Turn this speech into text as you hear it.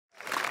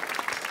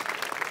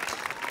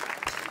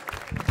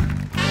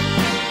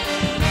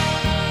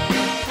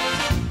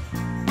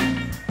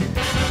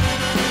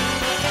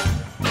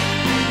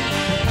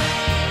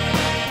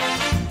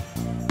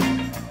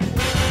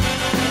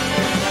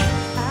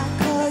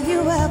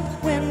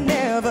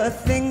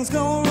things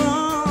go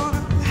wrong.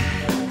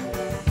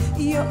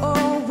 You're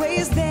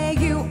always there,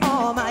 you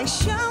are my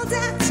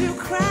shoulder to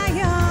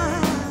cry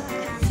on.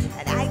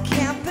 And I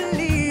can't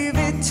believe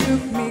it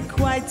took me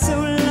quite so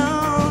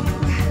long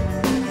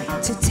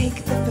to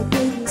take the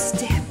forbidden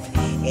step.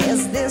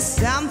 Is this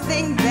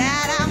something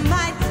that I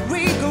might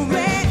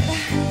regret?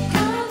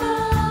 Come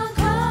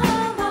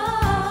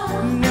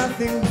on.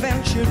 Nothing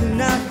ventured,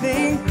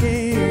 nothing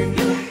gained.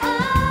 You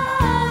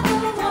are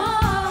the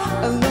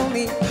one. A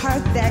lonely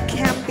heart that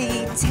can't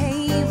be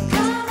tamed.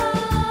 Come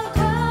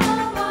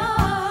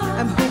on.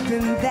 I'm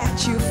hoping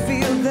that you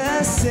feel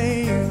the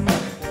same.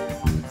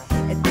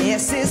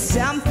 This is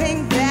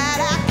something that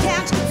I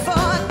can't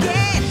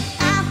forget.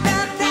 I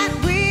thought that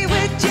we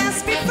would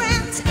just be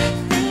friends.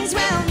 Things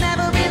will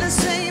never be the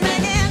same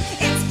again.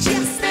 It's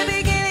just the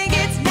beginning,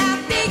 it's not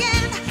the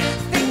end.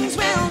 Things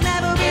will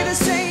never be the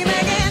same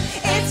again.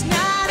 It's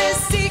not a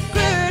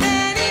secret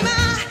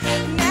anymore.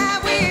 Now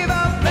we've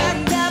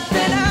opened up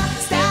the door.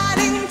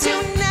 Starting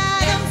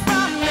tonight and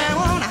from now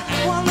on,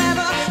 we'll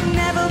never,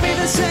 never be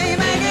the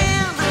same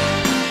again.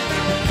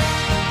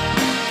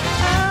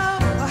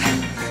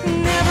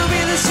 Never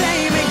be the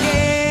same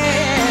again.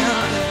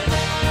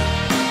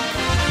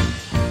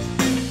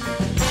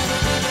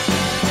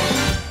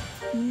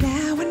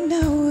 Now I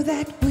know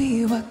that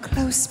we were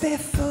close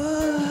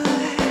before.